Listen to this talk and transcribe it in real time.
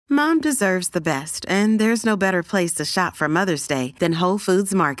Mom deserves the best, and there's no better place to shop for Mother's Day than Whole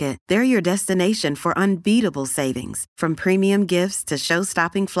Foods Market. They're your destination for unbeatable savings, from premium gifts to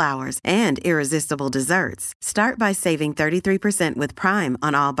show-stopping flowers and irresistible desserts. Start by saving 33% with Prime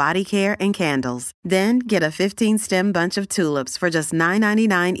on all body care and candles. Then get a 15-stem bunch of tulips for just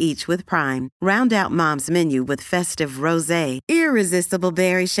 $9.99 each with Prime. Round out Mom's menu with festive rosé, irresistible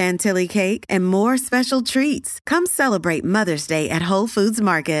berry chantilly cake, and more special treats. Come celebrate Mother's Day at Whole Foods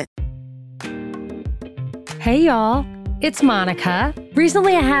Market. Hey, y'all. It's Monica.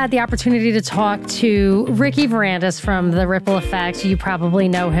 Recently, I had the opportunity to talk to Ricky Varandas from The Ripple Effect. You probably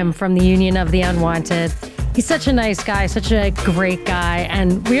know him from the Union of the Unwanted. He's such a nice guy, such a great guy.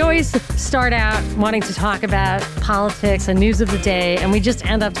 And we always start out wanting to talk about politics and news of the day. And we just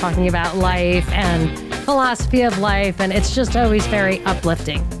end up talking about life and philosophy of life. And it's just always very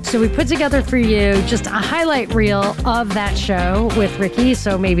uplifting. So we put together for you just a highlight reel of that show with Ricky.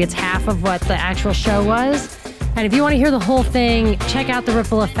 So maybe it's half of what the actual show was. And if you want to hear the whole thing, check out The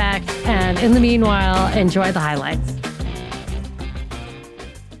Ripple Effect. And in the meanwhile, enjoy the highlights.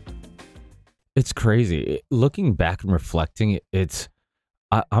 It's crazy. Looking back and reflecting,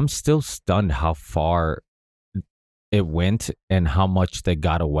 I'm still stunned how far it went and how much they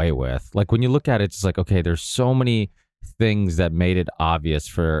got away with. Like when you look at it, it's like, okay, there's so many things that made it obvious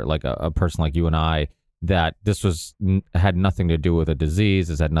for like a person like you and I that this had nothing to do with a disease.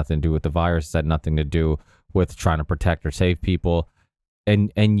 This had nothing to do with the virus. This had nothing to do with trying to protect or save people.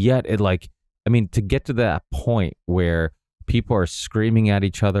 And yet to get to that point where people are screaming at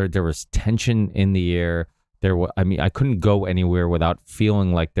each other, there was tension in the air. I couldn't go anywhere without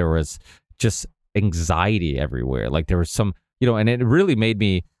feeling like there was just anxiety everywhere. Like there was some, and it really made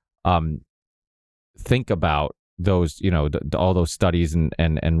me think about those, all those studies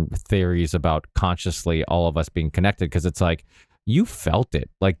and theories about consciously all of us being connected. Because it's like, you felt it.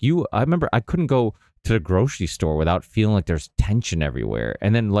 I remember I couldn't go to the grocery store without feeling like there's tension everywhere.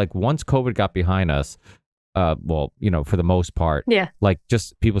 And then like once COVID got behind us, for the most part,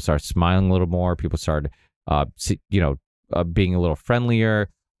 just people started smiling a little more. People started, being a little friendlier.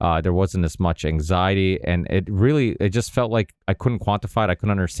 There wasn't as much anxiety, and it just felt like I couldn't quantify it. I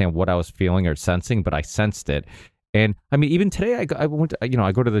couldn't understand what I was feeling or sensing, but I sensed it. And I mean, even today, I went,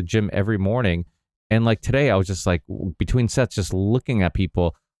 I go to the gym every morning, and like today, I was just like between sets, just looking at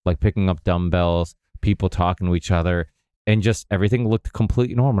people, like picking up dumbbells, people talking to each other. And just everything looked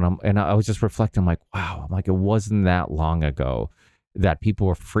completely normal. And I was just reflecting, like, wow, it wasn't that long ago that people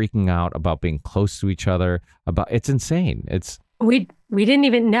were freaking out about being close to each other. It's insane. We didn't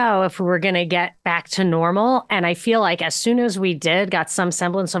even know if we were going to get back to normal. And I feel like as soon as we got some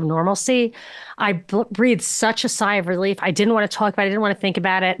semblance of normalcy, I breathed such a sigh of relief. I didn't want to talk about it. I didn't want to think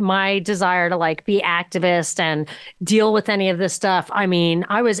about it. My desire to be activist and deal with any of this stuff. I mean,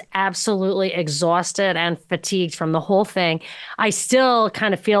 I was absolutely exhausted and fatigued from the whole thing. I still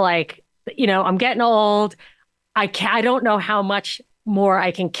kind of feel like, I'm getting old. I don't know how much more I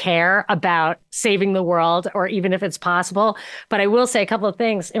can care about saving the world, or even if it's possible. But I will say a couple of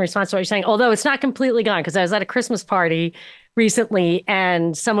things in response to what you're saying, although it's not completely gone, because I was at a Christmas party recently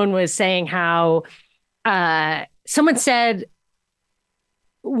and someone was saying how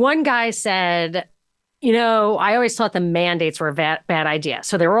one guy said, I always thought the mandates were a bad idea.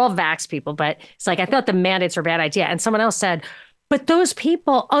 So they were all vax people, but it's like, I thought the mandates were a bad idea. And someone else said, but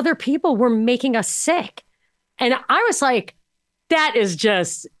other people were making us sick. And I was like, that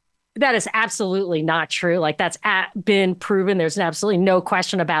is absolutely not true. Like that's been proven. There's absolutely no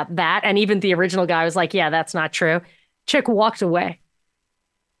question about that. And even the original guy was like, yeah, that's not true. Chick walked away.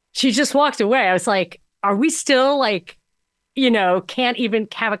 She just walked away. I was like, are we still can't even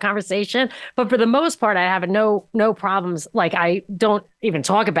have a conversation? But for the most part, I have no problems. Like I don't even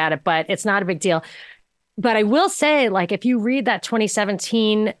talk about it, but it's not a big deal. But I will say, if you read that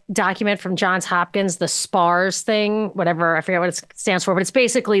 2017 document from Johns Hopkins, the SPARS thing, whatever, I forget what it stands for, but it's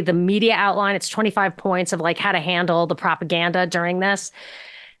basically the media outline. It's 25 points of how to handle the propaganda during this.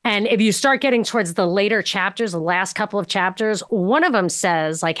 And if you start getting towards the later chapters, the last couple of chapters, one of them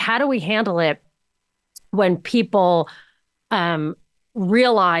says, how do we handle it when people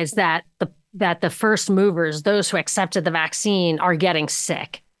realize that the first movers, those who accepted the vaccine, are getting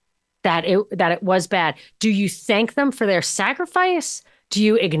sick? That it was bad. Do you thank them for their sacrifice? Do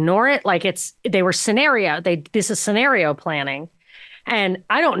you ignore it? This is scenario planning. And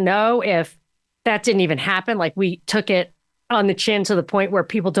I don't know if that didn't even happen. We took it on the chin to the point where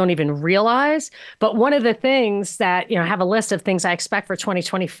people don't even realize. But one of the things that, I have a list of things I expect for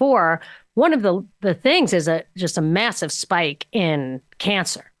 2024. One of the things is just a massive spike in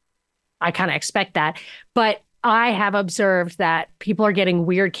cancer. I kind of expect that. But I have observed that people are getting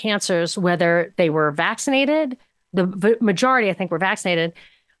weird cancers, whether they were vaccinated, the majority, I think, were vaccinated,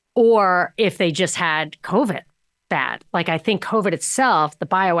 or if they just had COVID bad. Like, I think COVID itself, the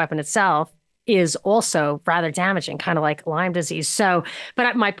bioweapon itself, is also rather damaging, kind of like Lyme disease. So,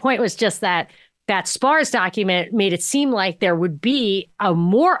 but my point was just that SPARS document made it seem like there would be a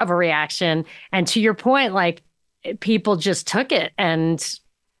more of a reaction. And to your point, like, people just took it. And,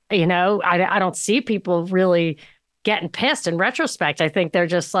 I don't see people really getting pissed in retrospect. I think they're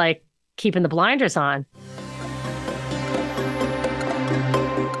just like keeping the blinders on.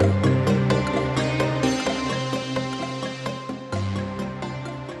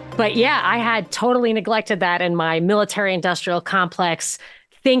 But yeah, I had totally neglected that in my military industrial complex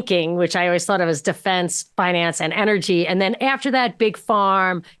thinking, which I always thought of as defense, finance, and energy. And then after that, big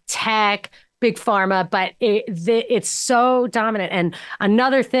farm, tech, big pharma, but it's so dominant. And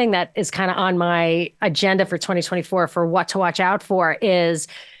another thing that is kind of on my agenda for 2024 for what to watch out for is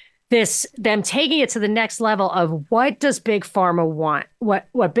them taking it to the next level of what does big pharma want?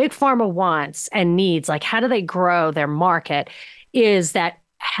 What big pharma wants and needs, like how do they grow their market, is that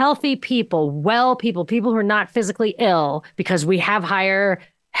healthy people, well people who are not physically ill, because we have higher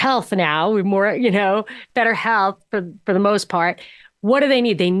health now, we're more, better health for the most part. What do they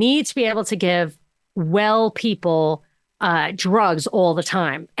need? They need to be able to give well people drugs all the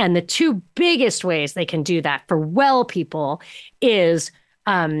time. And the two biggest ways they can do that for well people is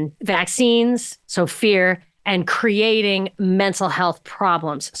vaccines, so fear, and creating mental health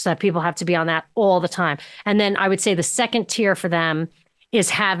problems so that people have to be on that all the time. And then I would say the second tier for them is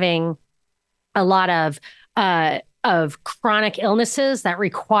having a lot of chronic illnesses that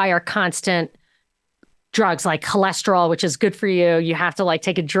require constant drugs, like cholesterol, which is good for you. You have to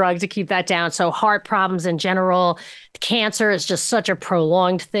take a drug to keep that down. So heart problems in general, cancer is just such a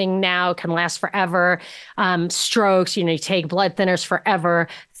prolonged thing now, can last forever. Strokes, you take blood thinners forever.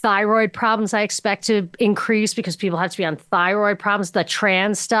 Thyroid problems I expect to increase because people have to be on thyroid problems. The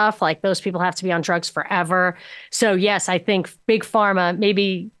trans stuff, those people have to be on drugs forever. So yes, I think big pharma,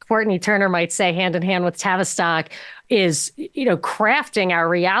 maybe Courtney Turner might say hand in hand with Tavistock, is, crafting our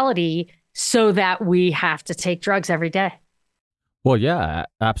reality so that we have to take drugs every day. Well, yeah,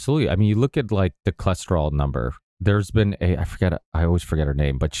 absolutely. I mean, you look at the cholesterol number. There's been I always forget her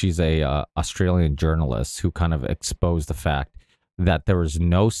name, but she's a Australian journalist who kind of exposed the fact that there was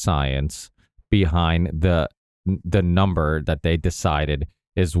no science behind the number that they decided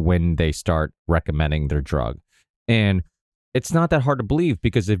is when they start recommending their drug. And it's not that hard to believe,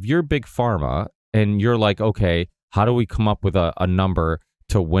 because if you're big pharma and you're like, okay, how do we come up with a number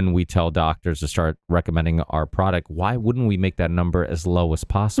to when we tell doctors to start recommending our product? Why wouldn't we make that number as low as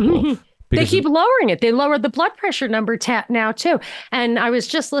possible? Mm-hmm. They keep lowering it. They lowered the blood pressure number now too. And I was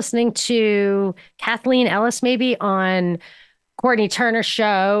just listening to Kathleen Ellis maybe on Courtney Turner's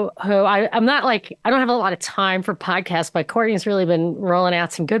show, who I'm not I don't have a lot of time for podcasts, but Courtney's really been rolling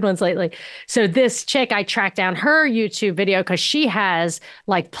out some good ones lately. So this chick, I tracked down her YouTube video because she has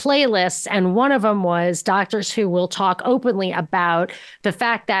playlists. And one of them was doctors who will talk openly about the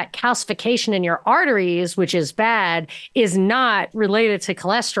fact that calcification in your arteries, which is bad, is not related to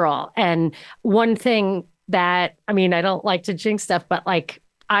cholesterol. And one thing that, I don't like to jinx stuff, but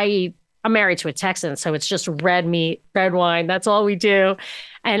I'm married to a Texan, so it's just red meat, red wine. That's all we do.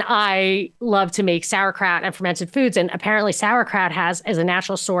 And I love to make sauerkraut and fermented foods. And apparently sauerkraut is a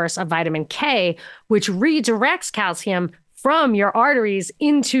natural source of vitamin K, which redirects calcium from your arteries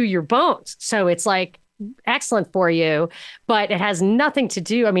into your bones. So it's excellent for you, but it has nothing to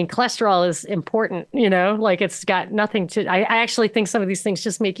do. Cholesterol is important, it's got nothing to, I actually think some of these things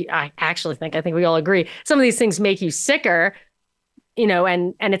just make you, I think we all agree, some of these things make you sicker.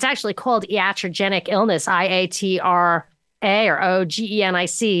 And it's actually called iatrogenic illness, IATRA or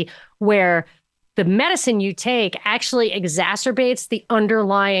OGENIC, where the medicine you take actually exacerbates the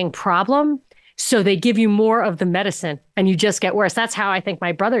underlying problem. So they give you more of the medicine and you just get worse. That's how I think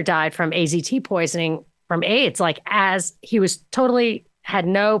my brother died from AZT poisoning from AIDS. As he was had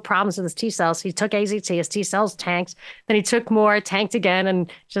no problems with his T cells. He took AZT, his T cells tanked. Then he took more, tanked again,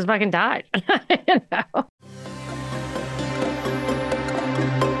 and just fucking died.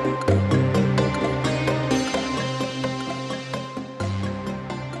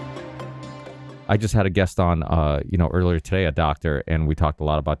 I just had a guest on, earlier today, a doctor, and we talked a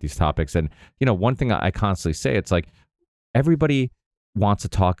lot about these topics. And, one thing I constantly say, it's everybody wants to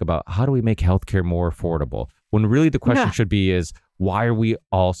talk about how do we make healthcare more affordable, when really the question should be is, why are we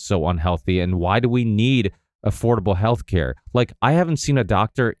all so unhealthy, and why do we need affordable healthcare? I haven't seen a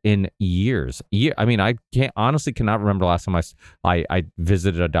doctor in years. I cannot remember the last time I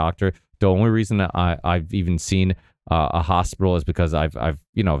visited a doctor. The only reason that I've even seen a hospital is because I've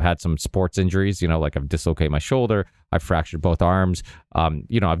had some sports injuries, like I've dislocated my shoulder, I've fractured both arms,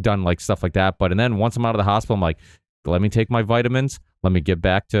 I've done like stuff like that. But and then once I'm out of the hospital, I'm like, let me take my vitamins, let me get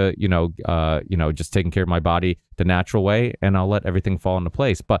back to just taking care of my body the natural way, and I'll let everything fall into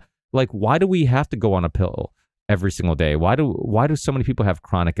place. But like, why do we have to go on a pill every single day? Why do so many people have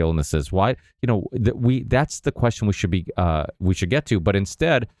chronic illnesses? Why, that's the question we should get to. But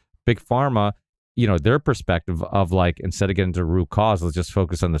instead, Big Pharma, their perspective of like, instead of getting to the root cause, let's just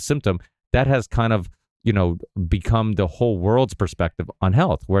focus on the symptom. That has kind of, become the whole world's perspective on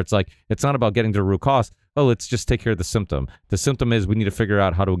health, where it's like, it's not about getting to the root cause. Oh, let's just take care of the symptom. The symptom is we need to figure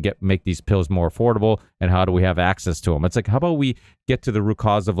out how to make these pills more affordable, and how do we have access to them. It's like, how about we get to the root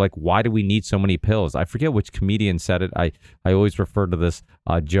cause of like, why do we need so many pills? I forget which comedian said it. I always refer to this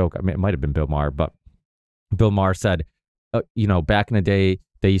joke. I mean, it might have been Bill Maher, but Bill Maher said, back in the day,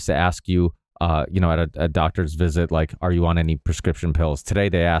 they used to ask you, at a doctor's visit, like, are you on any prescription pills? Today,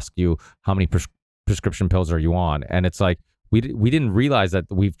 they ask you, how many prescription pills are you on? And it's like, we didn't realize that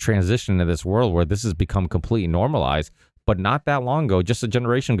we've transitioned into this world where this has become completely normalized. But not that long ago, just a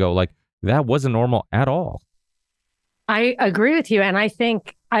generation ago, like, that wasn't normal at all. I agree with you. And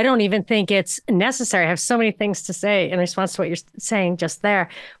I don't even think it's necessary. I have so many things to say in response to what you're saying just there.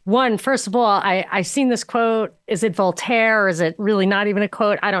 One, first of all, I've seen this quote. Is it Voltaire, or is it really not even a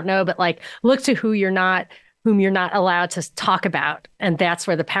quote? I don't know. But like, look to whom you're not allowed to talk about. And that's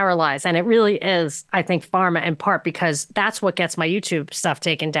where the power lies. And it really is, I think, pharma in part, because that's what gets my YouTube stuff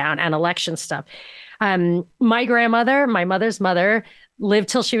taken down and election stuff. My grandmother, my mother's mother, lived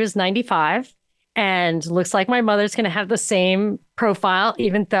till she was 95. And looks like my mother's going to have the same profile,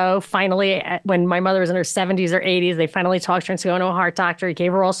 even though finally, when my mother was in her 70s or 80s, they finally talked her into going to a heart doctor. He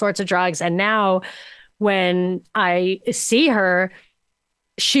gave her all sorts of drugs. And now when I see her,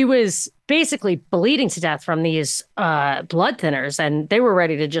 she was basically bleeding to death from these blood thinners, and they were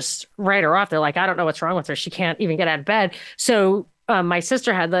ready to just write her off. They're like, I don't know what's wrong with her. She can't even get out of bed. So my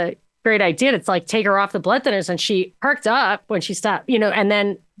sister had the great idea. It's like, take her off the blood thinners. And she perked up when she stopped, and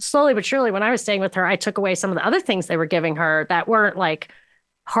then slowly but surely, when I was staying with her, I took away some of the other things they were giving her that weren't like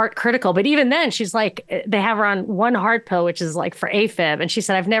heart critical. But even then, she's like, they have her on one heart pill, which is like for AFib. And she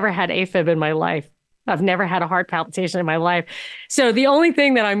said, I've never had AFib in my life. I've never had a heart palpitation in my life. So the only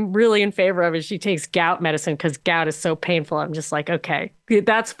thing that I'm really in favor of is she takes gout medicine, because gout is so painful. I'm just like, okay,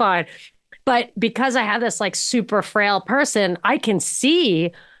 that's fine. But because I have this like super frail person, I can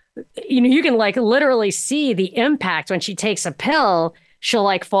see, you can like literally see the impact when she takes a pill. She'll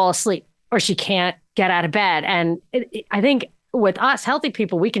like fall asleep, or she can't get out of bed. And I think with us healthy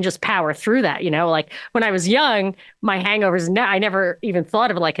people, we can just power through that. Like when I was young, my hangovers, I never even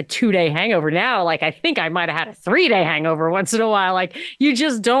thought of like a 2-day hangover. Now, like, I think I might have had a 3-day hangover once in a while. Like, you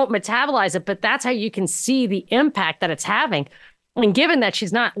just don't metabolize it. But that's how you can see the impact that it's having. And given that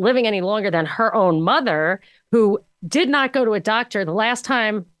she's not living any longer than her own mother, who did not go to a doctor. The last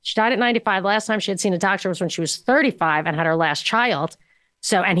time she died at 95, last time she had seen a doctor was when she was 35 and had her last child.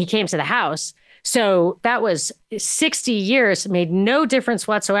 So, and he came to the house. So that was 60 years, made no difference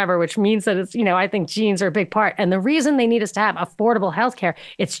whatsoever, which means that it's, I think genes are a big part. And the reason they need us to have affordable healthcare,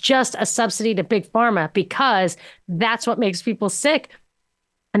 it's just a subsidy to big pharma, because that's what makes people sick.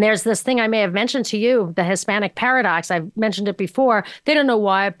 And there's this thing I may have mentioned to you, the Hispanic paradox. I've mentioned it before. They don't know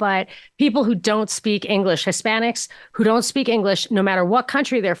why, but people who don't speak English, Hispanics who don't speak English, no matter what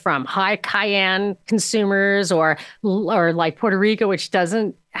country they're from, high cayenne consumers, or like Puerto Rico, which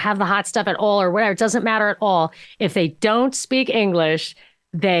doesn't have the hot stuff at all, or whatever, it doesn't matter at all. If they don't speak English,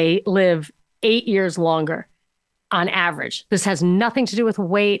 they live 8 years longer on average. This has nothing to do with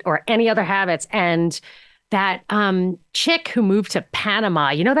weight or any other habits. And that chick who moved to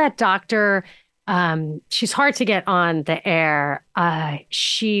Panama, that doctor, she's hard to get on the air.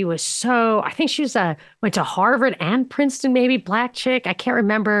 She was I think she went to Harvard and Princeton, maybe, black chick. I can't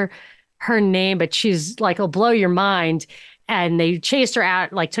remember her name, but she's like, it'll blow your mind. And they chased her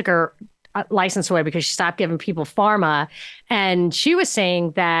out, like took her license away because she stopped giving people pharma. And she was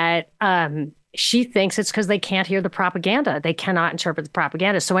saying that she thinks it's because they can't hear the propaganda. They cannot interpret the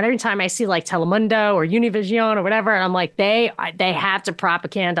propaganda. So every time I see like Telemundo or Univision or whatever, and I'm like, they have to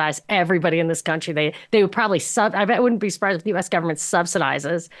propagandize everybody in this country. They would probably I wouldn't be surprised if the U.S. government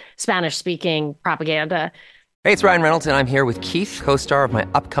subsidizes Spanish-speaking propaganda. Hey, it's Ryan Reynolds, and I'm here with Keith, co-star of my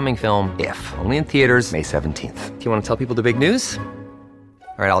upcoming film, If, only in theaters May 17th. Do you want to tell people the big news?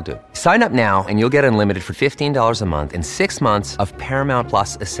 All right, I'll do it. Sign up now and you'll get unlimited for $15 a month and 6 months of Paramount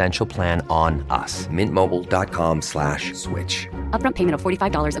Plus Essential Plan on us. MintMobile.com/switch. Upfront payment of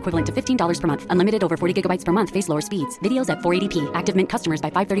 $45 equivalent to $15 per month. Unlimited over 40 gigabytes per month. Face lower speeds. Videos at 480p. Active Mint customers by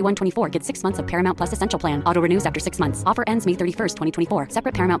 531.24 get 6 months of Paramount Plus Essential Plan. Auto renews after 6 months. Offer ends May 31st, 2024.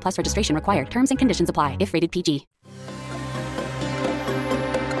 Separate Paramount Plus registration required. Terms and conditions apply if rated PG.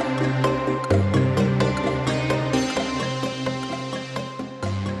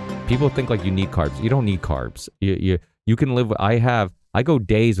 People think like you need carbs. You don't need carbs. You can live. I go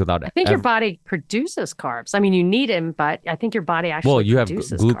days without. I think your body produces carbs. I mean, you need them, but I think your body actually you have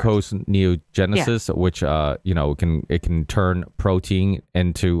produces glucose carbs. neogenesis, which it can turn protein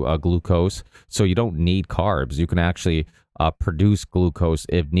into glucose. So you don't need carbs. You can actually produce glucose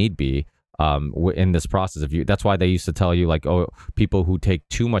if need be. In this process, that's why they used to tell you like, oh, people who take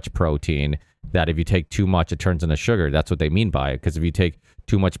too much protein, that if you take too much, it turns into sugar. That's what they mean by it. Because if you take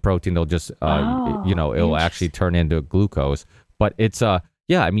too much protein, they'll just, it'll actually turn into glucose. But it's, I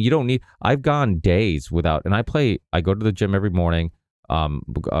mean, you don't need, I've gone days without, and I go to the gym every morning.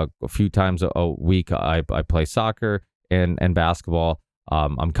 A few times a week, I play soccer and basketball.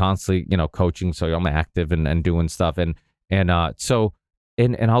 I'm constantly, coaching. So I'm active and doing stuff. And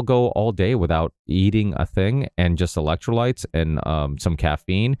I'll go all day without eating a thing and just electrolytes and some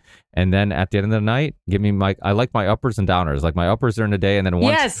caffeine. And then at the end of the night, I like my uppers and downers. Like my uppers during the day. And then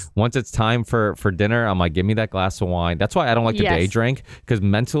once it's time for dinner, I'm like, give me that glass of wine. That's why I don't like to day drink, because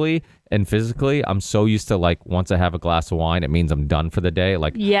mentally and physically, I'm so used to like, once I have a glass of wine, it means I'm done for the day.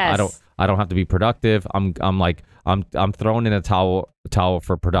 Like I don't have to be productive. I'm throwing in a towel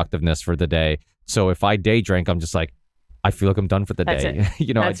for productiveness for the day. So if I day drink, I'm just like, I feel like I'm done for the day.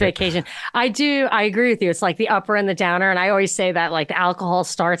 That's vacation. I agree with you. It's like the upper and the downer. And I always say that like alcohol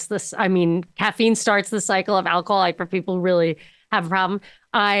starts this. I mean, caffeine starts the cycle of alcohol. Like for people who really have a problem.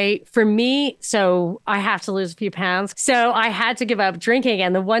 So I have to lose a few pounds. So I had to give up drinking.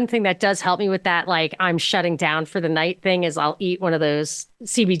 And the one thing that does help me with that, like I'm shutting down for the night thing, is I'll eat one of those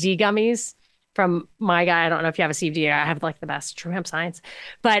CBD gummies from my guy. I don't know if you have a CBD. I have like the best, True Hemp Science.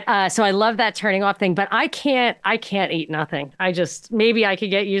 But so I love that turning off thing, but I can't eat nothing. Maybe I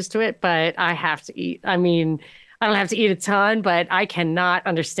could get used to it, but I have to eat. I mean, I don't have to eat a ton, but I cannot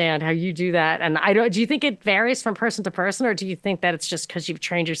understand how you do that. And do you think it varies from person to person, or do you think that it's just because you've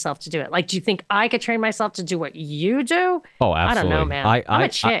trained yourself to do it? Like, do you think I could train myself to do what you do? Oh, absolutely. I don't know, man. I'm a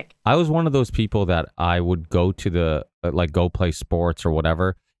chick. I was one of those people that I would go to go play sports or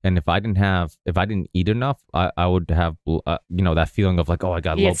whatever. And if I didn't eat enough, I would have, that feeling of like, oh, I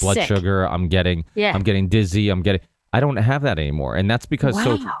got low blood sugar. I'm getting dizzy. I don't have that anymore. And that's because,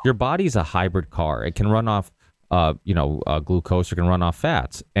 so your body's a hybrid car. It can run off, glucose, or can run off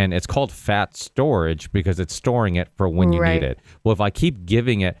fats. And it's called fat storage because it's storing it for when you need it. Well, if I keep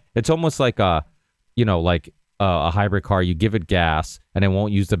giving it, it's almost like a hybrid car. You give it gas and it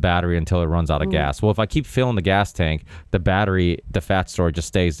won't use the battery until it runs out of gas. Well, if I keep filling the gas tank, the fat storage just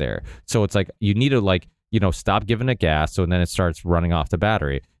stays there. So it's like you need to stop giving it gas, so then it starts running off the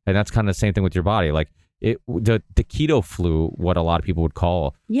battery. And that's kind of the same thing with your body. Like the keto flu, what a lot of people would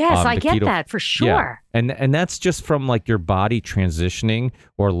call. Yes, I get that for sure. Yeah. And that's just from like your body transitioning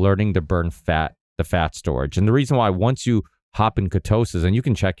or learning to burn the fat storage. And the reason why, once you hop in ketosis, and you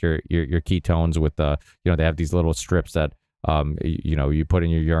can check your ketones with they have these little strips that you put in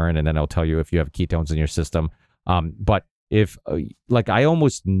your urine, and then it'll tell you if you have ketones in your system. But if I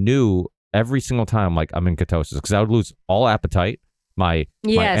almost knew every single time like I'm in ketosis, because I would lose all appetite. My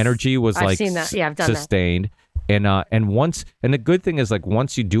energy was I've seen that. Yeah, I've done sustained. That. And the good thing is, like,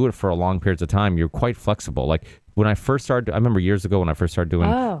 once you do it for a long periods of time, you're quite flexible. Like when I first started, I remember years ago when I first started doing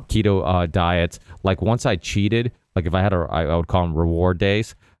keto diets, like once I cheated, like if I had I would call them reward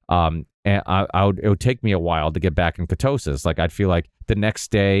days. And it would take me a while to get back in ketosis. Like I'd feel like the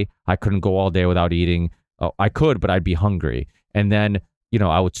next day I couldn't go all day without eating. I could, but I'd be hungry. And then,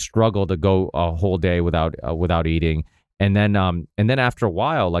 I would struggle to go a whole day without eating. And then after a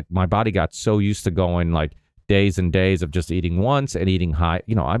while, like my body got so used to going like days and days of just eating once and eating high.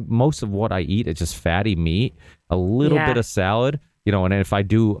 Most of what I eat is just fatty meat, a little bit of salad, and if I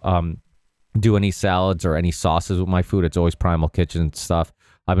do any salads or any sauces with my food, it's always Primal Kitchen stuff.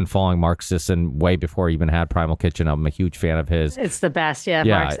 I've been following Mark Sisson way before he even had Primal Kitchen. I'm a huge fan of his. It's the best. Yeah.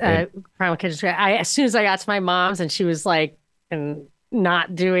 Mark's, Primal Kitchen. As soon as I got to my mom's and she was like,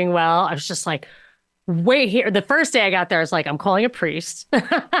 not doing well, I was just like, wait here. The first day I got there, I was like, I'm calling a priest.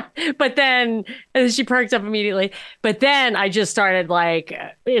 But then and she perked up immediately. But then I just started like,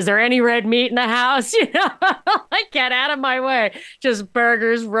 is there any red meat in the house? Like, get out of my way. Just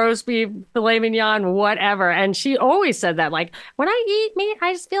burgers, roast beef, filet mignon, whatever. And she always said that, like, when I eat meat,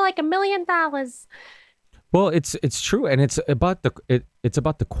 I just feel like $1 million. Well, it's true, and it's about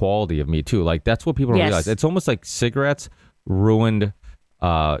the quality of meat too. Like that's what people don't realize. It's almost like cigarettes ruined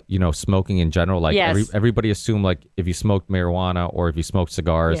smoking in general. Like Yes. everybody assumed like if you smoked marijuana or if you smoked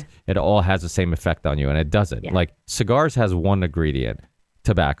cigars, it all has the same effect on you, and it doesn't. Yeah. Like cigars has one ingredient,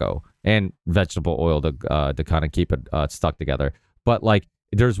 tobacco and vegetable oil to kind of keep it stuck together. But like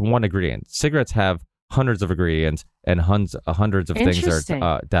there's one ingredient. Cigarettes have hundreds of ingredients and hundreds of things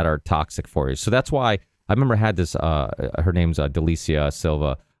that are toxic for you. So that's why I remember I had this. Her name's Delicia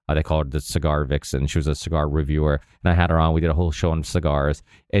Silva. They call her the cigar vixen. She was a cigar reviewer, and I had her on. We did a whole show on cigars,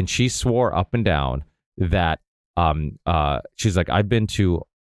 and she swore up and down that she's like, I've been to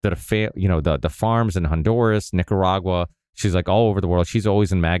the farms in Honduras, Nicaragua. She's like all over the world. She's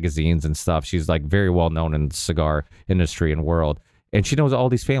always in magazines and stuff. She's like very well known in the cigar industry and world. And she knows all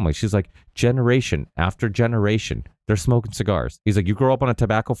these families. She's like, generation after generation, they're smoking cigars. He's like, you grow up on a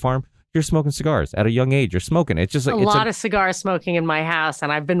tobacco farm, you're smoking cigars at a young age. You're smoking. It's just like a lot of cigar smoking in my house, and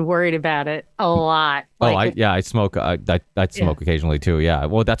I've been worried about it a lot. I smoke. I smoke occasionally too. Yeah.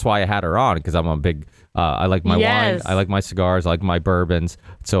 Well, that's why I had her on, because I'm a big. I like my wine. I like my cigars. I like my bourbons.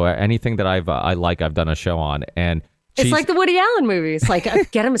 So anything that I've done a show on. And it's like the Woody Allen movies. Like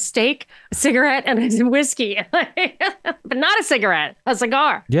get him a steak, a cigarette, and a whiskey, but not a cigarette, a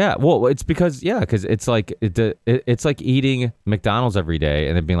cigar. Yeah, well, it's because it's like it's like eating McDonald's every day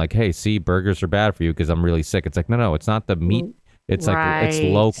and then being like, hey, see, burgers are bad for you because I'm really sick. It's like no, it's not the meat. It's like it's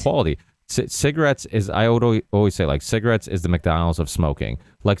low quality. Cigarettes is, I would always say, like cigarettes is the McDonald's of smoking.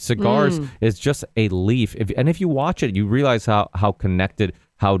 Like cigars is just a leaf. If you watch it, you realize how connected,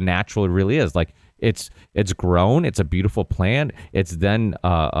 how natural it really is. Like. It's grown. It's a beautiful plant. It's then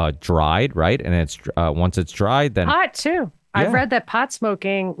dried, right? And it's once it's dried, then pot too. Yeah. I've read that pot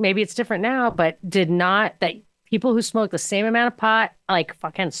smoking, maybe it's different now, but that people who smoke the same amount of pot, like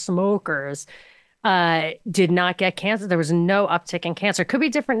fucking smokers, did not get cancer. There was no uptick in cancer. Could be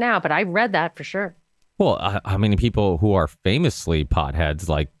different now, but I read that for sure. Well, I mean, people who are famously potheads,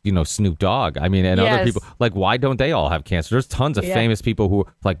 like, Snoop Dogg, I mean, and other people, like, why don't they all have cancer? There's tons of famous people who,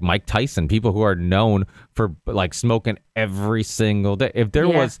 like Mike Tyson, people who are known for, like, smoking every single day. If there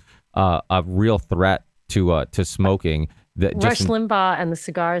was a real threat to smoking... Rush Limbaugh and the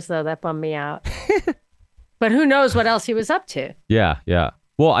cigars, though, that bummed me out. But who knows what else he was up to? Yeah.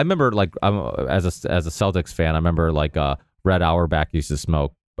 Well, I remember, like, as a Celtics fan, I remember, like, Red Auerbach used to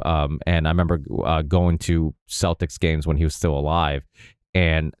smoke. And I remember going to Celtics games when he was still alive,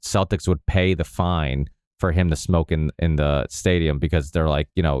 and Celtics would pay the fine for him to smoke in the stadium because they're like,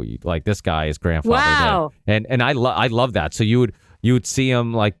 like this guy is grandfather. Wow. And I love that. So you would see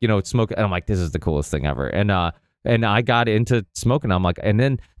him like, smoke, and I'm like, this is the coolest thing ever. And I got into smoking. I'm like, and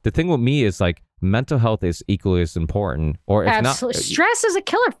then the thing with me is like, mental health is equally as important, or if absolutely. not, stress is a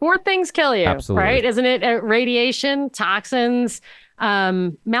killer. 4 things kill you, absolutely. Right? Isn't it? Radiation, toxins,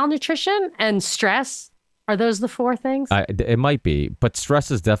 malnutrition, and stress. Are those the 4 things? It might be, but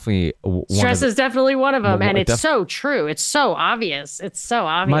stress is definitely definitely one of them, and it's so true. It's so obvious. It's so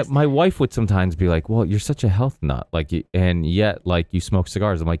obvious. My wife would sometimes be like, "Well, you're such a health nut, like, and yet, like, you smoke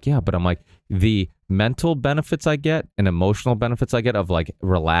cigars." I'm like, "Yeah," but I'm like, the mental benefits I get and emotional benefits I get of like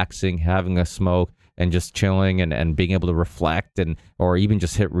relaxing, having a smoke, and just chilling and being able to reflect or even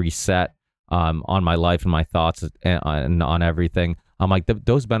just hit reset on my life and my thoughts and on everything. I'm like,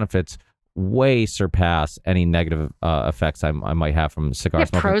 those benefits way surpass any negative effects I might have from cigar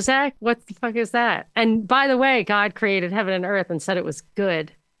smoking. Prozac? What the fuck is that? And by the way, God created heaven and earth and said it was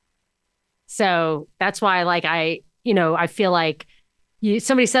good. So that's why, like, I feel like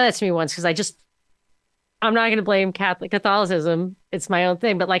somebody said that to me once, because I'm not going to blame Catholicism. It's my own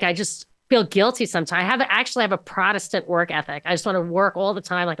thing. But like, I just feel guilty sometimes. I have a Protestant work ethic. I just want to work all the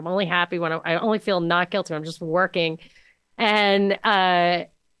time. Like, I'm only happy when I only feel not guilty when I'm just working. And,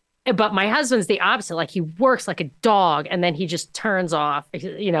 but my husband's the opposite. Like, he works like a dog and then he just turns off,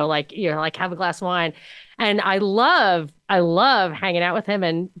 like have a glass of wine. And I love hanging out with him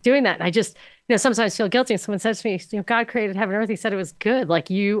and doing that. And I just, sometimes feel guilty. And someone says to me, God created heaven and earth. He said it was good. Like,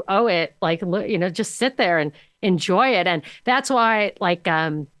 you owe it. Like, just sit there and enjoy it. And that's why, like,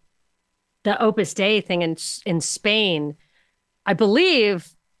 the Opus Dei thing in Spain, I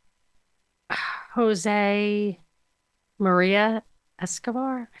believe Jose Maria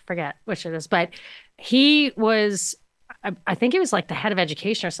Escobar, I forget which it is, but he was, I think he was like the head of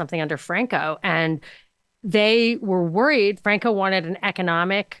education or something under Franco, and they were worried. Franco wanted an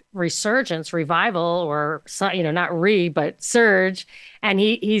economic revival, or, but surge. And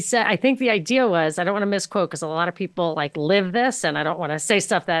he said, I think the idea was, I don't want to misquote because a lot of people like live this, and I don't want to say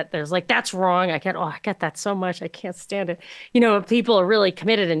stuff that there's like, that's wrong. I get that so much. I can't stand it. People are really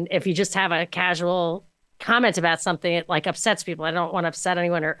committed. And if you just have a casual comment about something, it like upsets people. I don't want to upset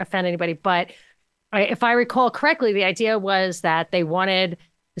anyone or offend anybody, but if I recall correctly, the idea was that they wanted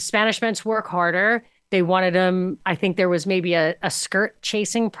the Spanish men to work harder. They wanted them, I think there was maybe a skirt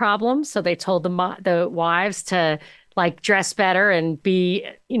chasing problem. So they told the wives to like dress better and be,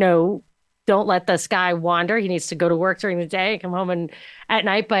 don't let this guy wander. He needs to go to work during the day, come home and at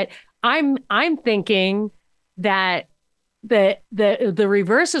night. But I'm thinking that the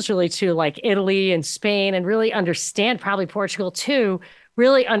reverse is really true, like Italy and Spain, and really understand, probably Portugal too,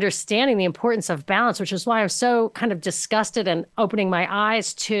 really understanding the importance of balance, which is why I'm so kind of disgusted and opening my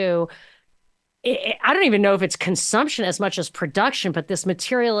eyes to I don't even know if it's consumption as much as production, but this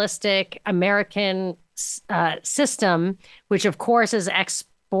materialistic American system, which of course is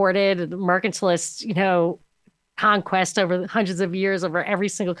exported, mercantilist, conquest over hundreds of years over every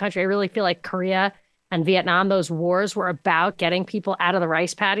single country. I really feel like Korea and Vietnam, those wars were about getting people out of the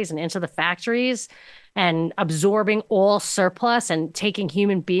rice paddies and into the factories and absorbing all surplus and taking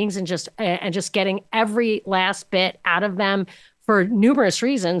human beings and just getting every last bit out of them for numerous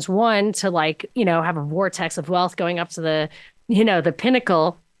reasons. One, to have a vortex of wealth going up to the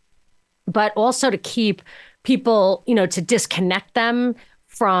pinnacle, but also to keep people, to disconnect them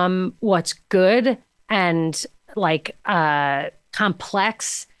from what's good and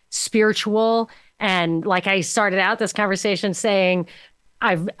complex, spiritual. And like I started out this conversation saying,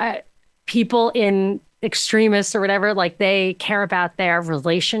 people in extremists or whatever, like they care about their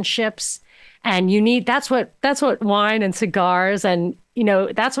relationships. And that's what wine and cigars and,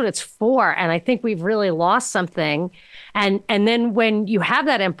 that's what it's for. And I think we've really lost something. And then when you have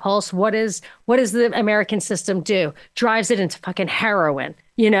that impulse, what does the American system do? Drives it into fucking heroin,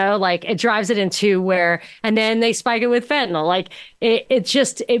 it drives it into and then they spike it with fentanyl. Like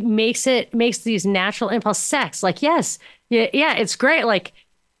it makes these natural impulse sex. Like, yes, yeah, it's great. Like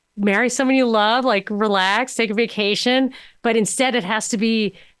marry someone you love, like relax, take a vacation. But instead it has to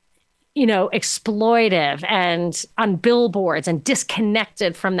be, exploitive and on billboards and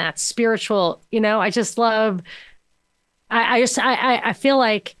disconnected from that spiritual, I just love, I feel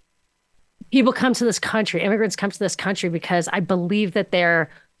like people come to this country, immigrants come to this country because I believe that they're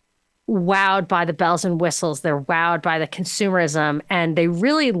wowed by the bells and whistles. They're wowed by the consumerism and they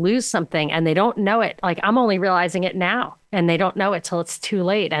really lose something and they don't know it. Like I'm only realizing it now and they don't know it till it's too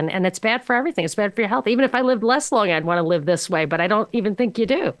late. And it's bad for everything. It's bad for your health. Even if I lived less long, I'd want to live this way, but I don't even think you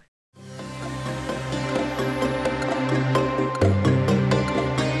do.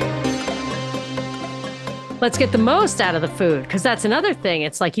 Let's get the most out of the food, because that's another thing.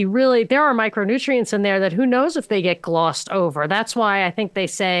 It's like there are micronutrients in there that who knows if they get glossed over. That's why I think they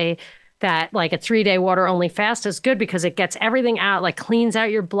say that like a 3-day water only fast is good because it gets everything out, like cleans out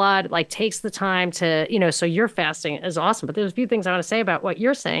your blood, like takes the time to, so your fasting is awesome. But there's a few things I want to say about what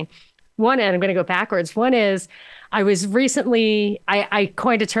you're saying. One, and I'm going to go backwards. One is I was recently, I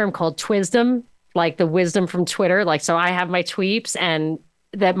coined a term called Twisdom, like the wisdom from Twitter. Like, so I have my tweets and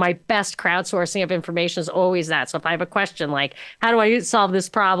that my best crowdsourcing of information is always that. So if I have a question, like, how do I solve this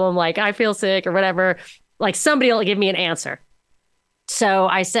problem? Like, I feel sick or whatever, like somebody will give me an answer. So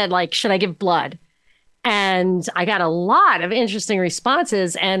I said, like, should I give blood? And I got a lot of interesting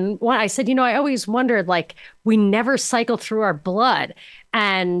responses. And when I said, I always wondered, like, we never cycle through our blood.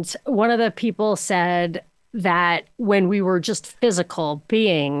 And one of the people said that when we were just physical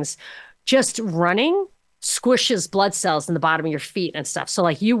beings, just running squishes blood cells in the bottom of your feet and stuff. So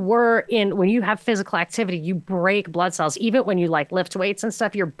like when you have physical activity, you break blood cells. Even when you like lift weights and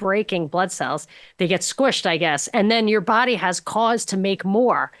stuff, you're breaking blood cells. They get squished, I guess. And then your body has cause to make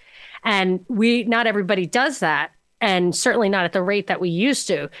more. And not everybody does that. And certainly not at the rate that we used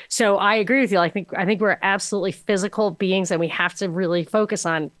to. So I agree with you. I think we're absolutely physical beings and we have to really focus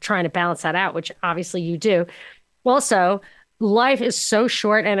on trying to balance that out, which obviously you do. Also, life is so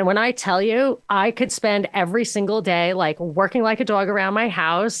short. And when I tell you, I could spend every single day like working like a dog around my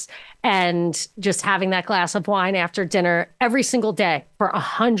house and just having that glass of wine after dinner every single day for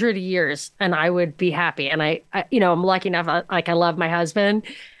 100 years. And I would be happy. And I'm lucky enough, like I love my husband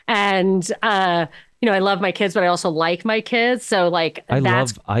and, I love my kids, but I also like my kids. So like, I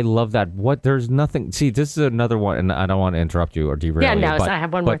love that. There's nothing. See, this is another one, and I don't want to interrupt you or derail you. Yeah, no, I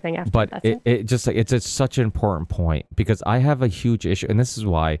have one more thing after. But it's such an important point because I have a huge issue, and this is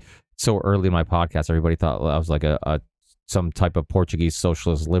why so early in my podcast, everybody thought I was like some type of Portuguese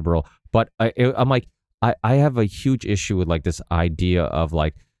socialist liberal. But I'm like, I have a huge issue with like this idea of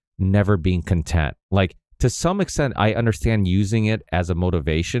like never being content. Like, to some extent, I understand using it as a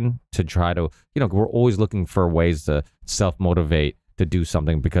motivation to try to, we're always looking for ways to self-motivate to do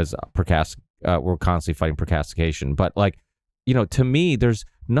something because we're constantly fighting procrastination. But like, to me, there's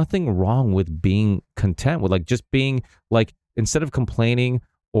nothing wrong with being content with like just being like, instead of complaining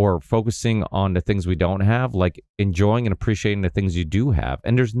or focusing on the things we don't have, like enjoying and appreciating the things you do have.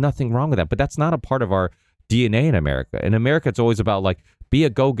 And there's nothing wrong with that, but that's not a part of our DNA in America. In America, it's always about like, be a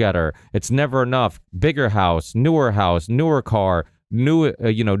go-getter. It's never enough. Bigger house, newer car,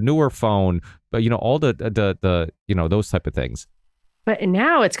 newer phone, but all the those type of things. But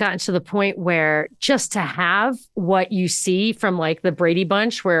now it's gotten to the point where just to have what you see from like the Brady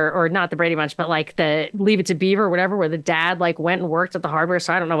Bunch or not the Brady Bunch, but like the Leave It to Beaver or whatever, where the dad like went and worked at the hardware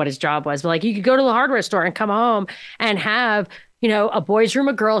store. I don't know what his job was, but like you could go to the hardware store and come home and have, a boys' room,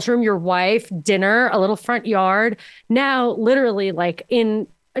 a girls' room, your wife, dinner, a little front yard. Now, literally like in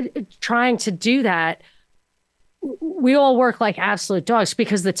trying to do that, we all work like absolute dogs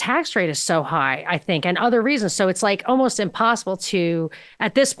because the tax rate is so high, I think, and other reasons. So it's like almost impossible to,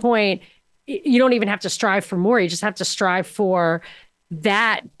 at this point, you don't even have to strive for more. You just have to strive for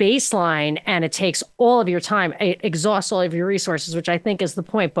that baseline. And it takes all of your time, it exhausts all of your resources, which I think is the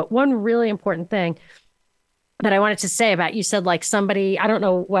point. But one really important thing that I wanted to say about, you said like somebody, I don't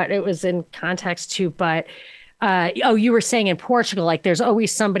know what it was in context to, but you were saying in Portugal, like there's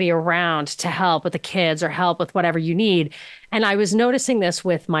always somebody around to help with the kids or help with whatever you need. And I was noticing this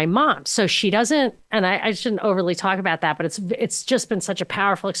with my mom. So she doesn't, and I shouldn't overly talk about that, but it's just been such a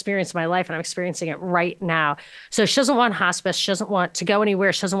powerful experience in my life, and I'm experiencing it right now. So she doesn't want hospice. She doesn't want to go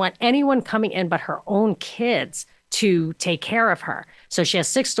anywhere. She doesn't want anyone coming in but her own kids to take care of her. So she has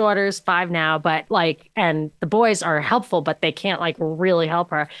 6 daughters, 5 now, but like, and the boys are helpful, but they can't like really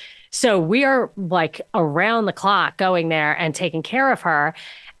help her. So we are like around the clock going there and taking care of her.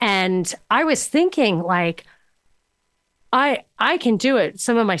 And I was thinking like, I can do it.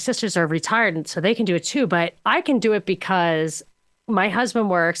 Some of my sisters are retired, and so they can do it too, but I can do it because my husband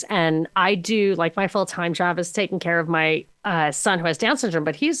works, and I do like my full-time job is taking care of my son who has Down syndrome,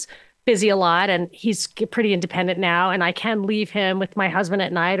 but he's busy a lot and he's pretty independent now. And I can leave him with my husband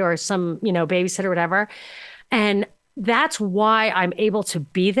at night or some, babysitter or whatever. And that's why I'm able to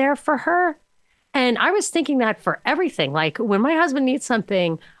be there for her. And I was thinking that for everything. Like when my husband needs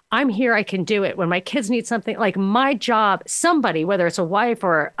something, I'm here, I can do it. When my kids need something, like my job, somebody, whether it's a wife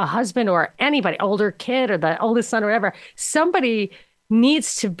or a husband or anybody, older kid or the oldest son or whatever, somebody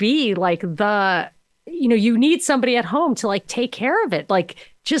needs to be like you need somebody at home to like take care of it. Like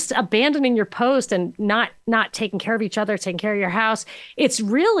just abandoning your post and not taking care of each other, taking care of your house. It's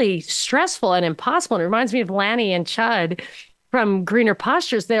really stressful and impossible. And it reminds me of Lanny and Chud from Greener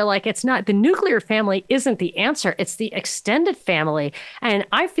Pastures. They're like, it's not, the nuclear family isn't the answer. It's the extended family. And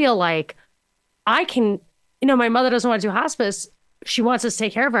I feel like I can, my mother doesn't want to do hospice. She wants us to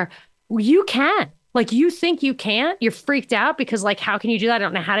take care of her. You can. Like, you think you can't? You're freaked out because, like, how can you do that? I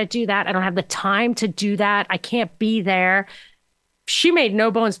don't know how to do that. I don't have the time to do that. I can't be there. She made no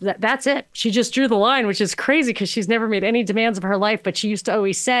bones. That's it. She just drew the line, which is crazy because she's never made any demands of her life. But she used to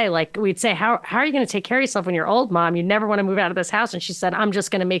always say, like, we'd say, how are you going to take care of yourself when you're old, Mom? You never want to move out of this house. And she said, I'm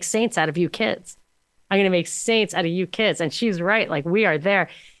just going to make saints out of you kids. I'm going to make saints out of you kids. And she's right. Like, we are there.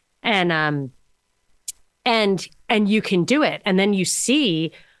 And you can do it. And then you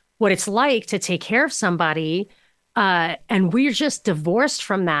see what it's like to take care of somebody. And we're just divorced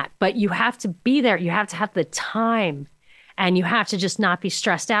from that. But you have to be there. You have to have the time. And you have to just not be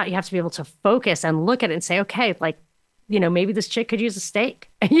stressed out. You have to be able to focus and look at it and say, okay, like, maybe this chick could use a steak.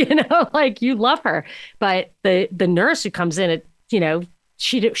 Like, you love her. But the nurse who comes in,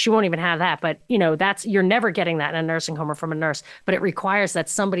 she won't even have that. But, you're never getting that in a nursing home or from a nurse. But it requires that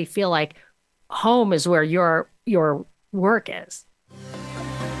somebody feel like home is where your work is.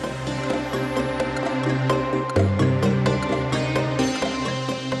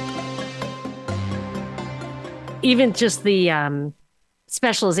 Even just the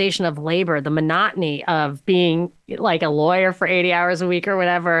specialization of labor, the monotony of being like a lawyer for 80 hours a week or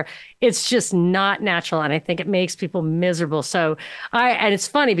whatever, it's just not natural. And I think it makes people miserable. So and it's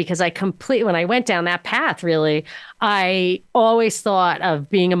funny because when I went down that path, really, I always thought of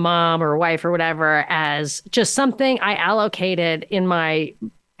being a mom or a wife or whatever as just something I allocated in my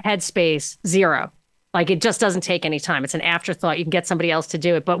headspace 0. Like, it just doesn't take any time. It's an afterthought. You can get somebody else to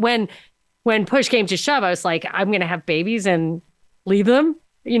do it. But when push came to shove, I was like, I'm going to have babies and leave them,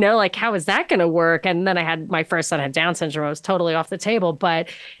 like, how is that going to work? And then my first son had Down syndrome. It was totally off the table, but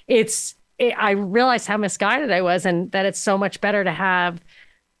I realized how misguided I was and that it's so much better to have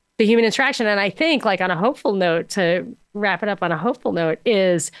the human interaction. And I think, like, on a hopeful note, to wrap it up on a hopeful note,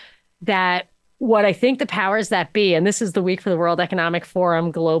 is that what I think the powers that be, and this is the week for the World Economic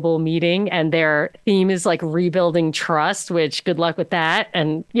Forum global meeting, and their theme is like rebuilding trust, which good luck with that.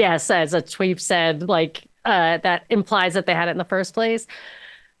 And yes, as a tweet said, like that implies that they had it in the first place.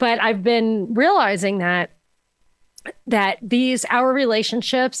 But I've been realizing that that our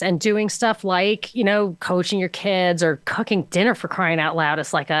relationships and doing stuff like, coaching your kids or cooking dinner, for crying out loud,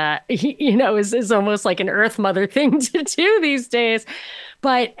 is like is almost like an earth mother thing to do these days.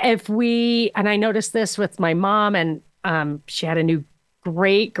 But and I noticed this with my mom, and she had a new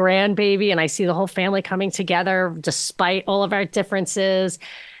great grandbaby, and I see the whole family coming together despite all of our differences.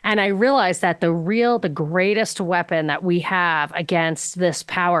 And I realized that the greatest weapon that we have against this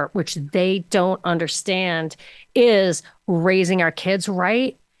power, which they don't understand, is raising our kids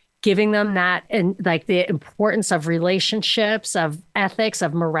right, giving them that, and like the importance of relationships, of ethics,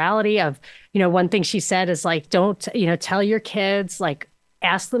 of morality, of, one thing she said is like, don't, tell your kids, like,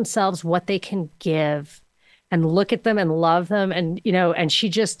 ask themselves what they can give and look at them and love them. And, and she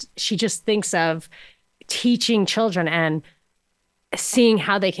just thinks of teaching children and seeing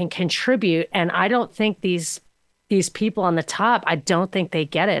how they can contribute. And I don't think these people on the top, I don't think they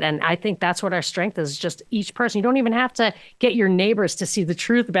get it. And I think that's what our strength is, just each person. You don't even have to get your neighbors to see the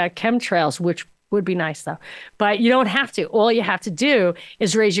truth about chemtrails, which would be nice though. But you don't have to. All you have to do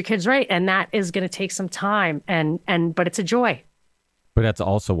is raise your kids right. And that is going to take some time. But it's a joy. But that's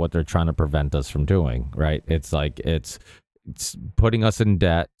also what they're trying to prevent us from doing, right? It's like, it's putting us in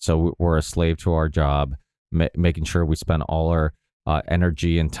debt. So we're a slave to our job, making sure we spend all our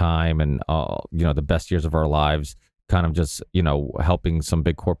energy and time and, the best years of our lives kind of just, helping some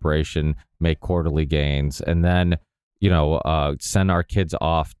big corporation make quarterly gains. And then, send our kids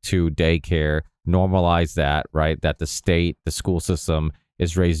off to daycare, normalize that, right? That the school system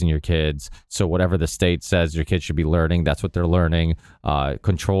is raising your kids. So whatever the state says your kids should be learning, that's what they're learning.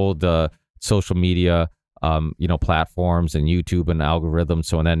 Control the social media, platforms and YouTube and algorithms.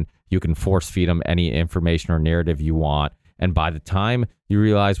 So, and then you can force feed them any information or narrative you want. And by the time you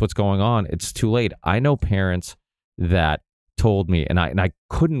realize what's going on, it's too late. I know parents that told me, and I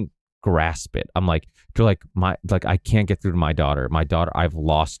couldn't grasp it. I'm like, I can't get through to my daughter. My daughter, I've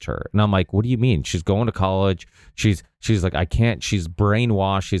lost her. And I'm like, what do you mean? She's going to college. She's like, I can't. She's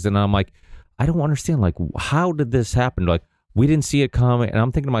brainwashed. And I'm like, I don't understand. Like, how did this happen? Like, we didn't see it coming. And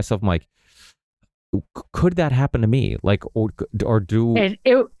I'm thinking to myself, I'm like, could that happen to me? Like, or do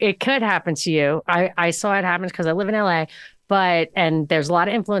it could happen to you. I saw it happen because I live in LA, and there's a lot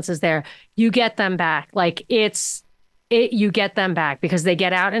of influences there. You get them back. Like you get them back because they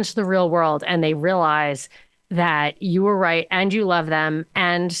get out into the real world and they realize that you were right and you love them.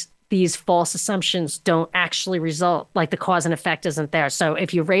 And these false assumptions don't actually result, like the cause and effect isn't there. So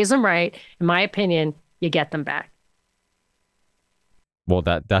if you raise them right, in my opinion, you get them back. Well,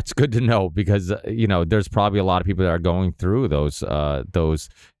 that's good to know because, there's probably a lot of people that are going through those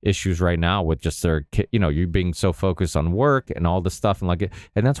issues right now with just their, you being so focused on work and all this stuff. And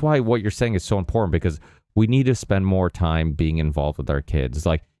that's why what you're saying is so important, because we need to spend more time being involved with our kids.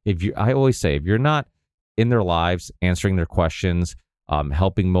 Like I always say, if you're not in their lives, answering their questions,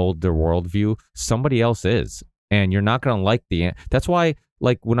 helping mold their worldview, somebody else is. And you're not going to like that's why,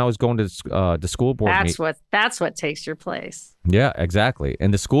 like when I was going to the school board that's what takes your place. Yeah, exactly.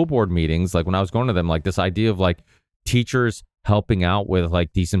 And the school board meetings, like when I was going to them, like this idea of like teachers helping out with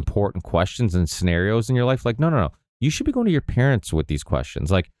like these important questions and scenarios in your life, like, no. You should be going to your parents with these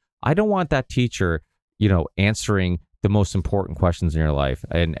questions. Like, I don't want that teacher, answering the most important questions in your life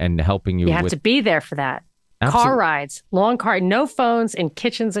and helping you. You have to be there for that. Absolutely. Car rides, long car, no phones in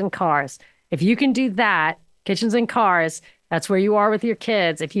kitchens and cars. If you can do that, kitchens and cars, that's where you are with your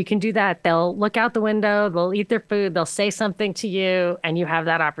kids. If you can do that, they'll look out the window, they'll eat their food, they'll say something to you, and you have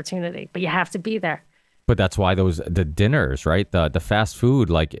that opportunity. But you have to be there. But that's why the dinners, right? The fast food,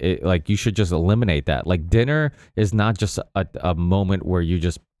 like you should just eliminate that. Like dinner is not just a moment where you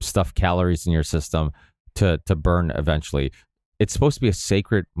just stuff calories in your system to burn eventually. It's supposed to be a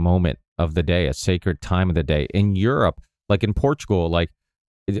sacred moment of the day, a sacred time of the day. In Europe, like in Portugal,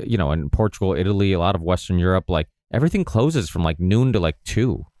 in Portugal, Italy, a lot of Western Europe, like everything closes from like noon to like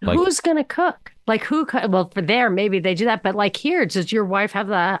 2. Like, who's going to cook? Like well, for there, maybe they do that. But like here, does your wife have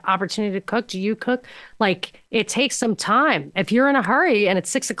the opportunity to cook? Do you cook? Like it takes some time. If you're in a hurry and it's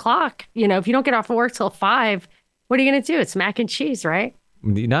 6 o'clock, if you don't get off of work till 5, what are you going to do? It's mac and cheese, right?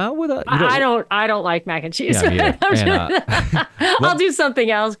 No, I don't like mac and cheese. Yeah, I'll do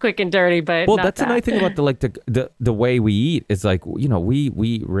something else quick and dirty, but that's another thing about the way we eat is like, we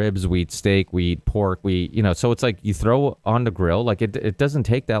eat ribs, we eat steak, we eat pork, so it's like you throw on the grill, like it doesn't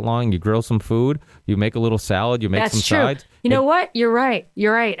take that long. You grill some food, you make a little salad, you make some sides. You know what? You're right.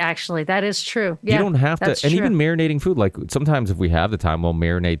 Actually, that is true. Yeah, you don't have to, and true. Even marinating food, like sometimes if we have the time, we'll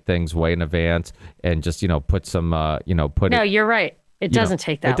marinate things way in advance and just, put some, No, you're right. It doesn't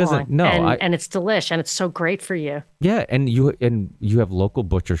take that it doesn't, long. No, and it's delish, and it's so great for you. Yeah, and you have local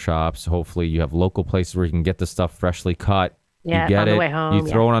butcher shops. Hopefully, you have local places where you can get the stuff freshly cut. Yeah, you get on it. the way home. You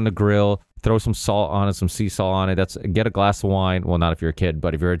throw it on the grill. Throw some salt on it, some sea salt on it. Get a glass of wine. Well, not if you're a kid,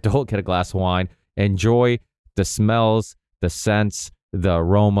 but if you're an adult, get a glass of wine. Enjoy the smells, the scents, the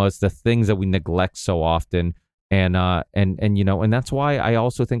aromas, the things that we neglect so often. And that's why I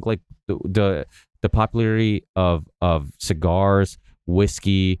also think like the popularity of cigars,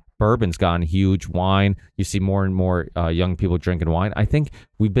 whiskey, bourbon's gotten huge. Wine, you see more and more young people drinking wine. I think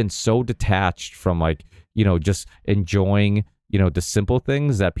we've been so detached from like, just enjoying, the simple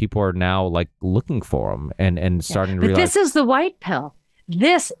things that people are now like looking for them and starting to realize. But this is the white pill.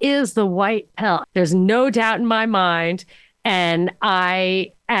 This is the white pill. There's no doubt in my mind. And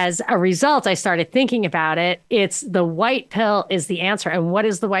as a result, I started thinking about it. It's the white pill is the answer. And what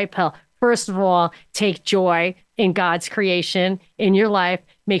is the white pill? First of all, take joy in God's creation in your life.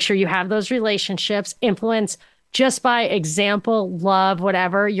 Make sure you have those relationships, influence just by example, love,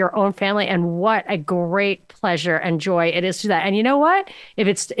 whatever, your own family. And what a great pleasure and joy it is to that. And you know what?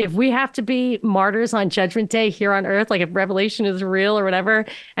 If we have to be martyrs on Judgment Day here on earth, like if Revelation is real or whatever,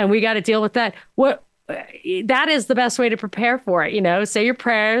 and we got to deal with that, that is the best way to prepare for it. Say your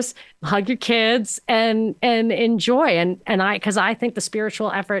prayers, hug your kids, and enjoy. Because I think the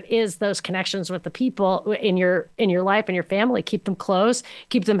spiritual effort is those connections with the people in your life and your family. Keep them close,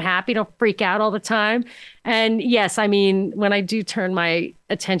 keep them happy. Don't freak out all the time. And yes, I mean, when I do turn my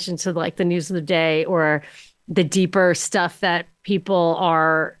attention to like the news of the day or the deeper stuff that people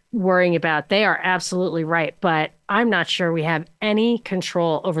are worrying about, they are absolutely right. But I'm not sure we have any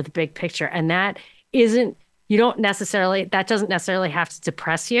control over the big picture, and that doesn't necessarily have to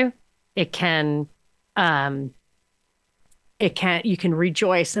depress you. You can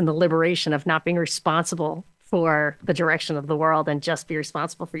rejoice in the liberation of not being responsible for the direction of the world and just be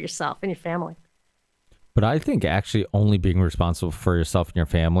responsible for yourself and your family. But I think actually only being responsible for yourself and your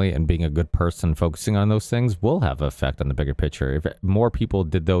family and being a good person, focusing on those things will have an effect on the bigger picture. If more people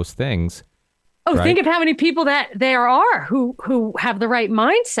did those things. Oh, right? Think of how many people that there are who have the right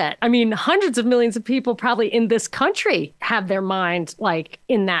mindset. I mean, hundreds of millions of people probably in this country have their mind like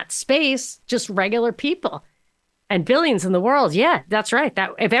in that space, just regular people. And billions in the world. Yeah, that's right.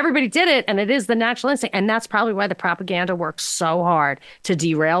 That if everybody did it, and it is the natural instinct, and that's probably why the propaganda works so hard to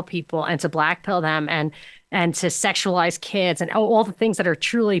derail people and to blackpill them and to sexualize kids and all the things that are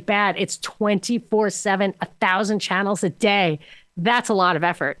truly bad. It's 24/7, 1,000 channels a day. That's a lot of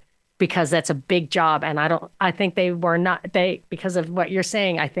effort because that's a big job. And I think because of what you're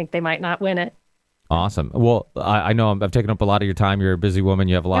saying, I think they might not win it. Awesome. Well, I know I've taken up a lot of your time. You're a busy woman.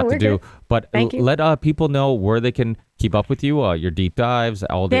 You have a lot to do. Good. But let people know where they can keep up with you, your deep dives,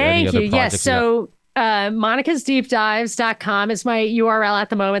 any other projects. Yes. So monicasdeepdives.com is my URL at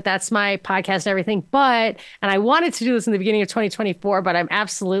the moment. That's my podcast and everything. And I wanted to do this in the beginning of 2024, but I'm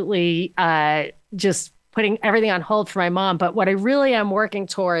absolutely just putting everything on hold for my mom. But what I really am working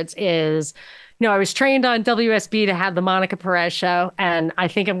towards is, I was trained on WSB to have the Monica Perez show, and I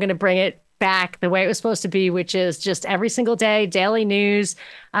think I'm going to bring it back the way it was supposed to be, which is just every single day, daily news.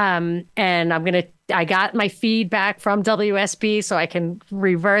 And I got my feedback from WSB, so I can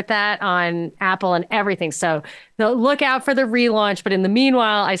revert that on Apple and everything. So look out for the relaunch. But in the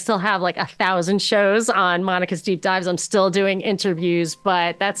meanwhile, I still have like 1,000 shows on Monica's Deep Dives. I'm still doing interviews,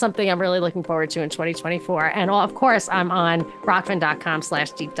 but that's something I'm really looking forward to in 2024. And of course, I'm on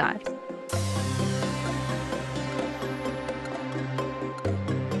rockfin.com/deep dives.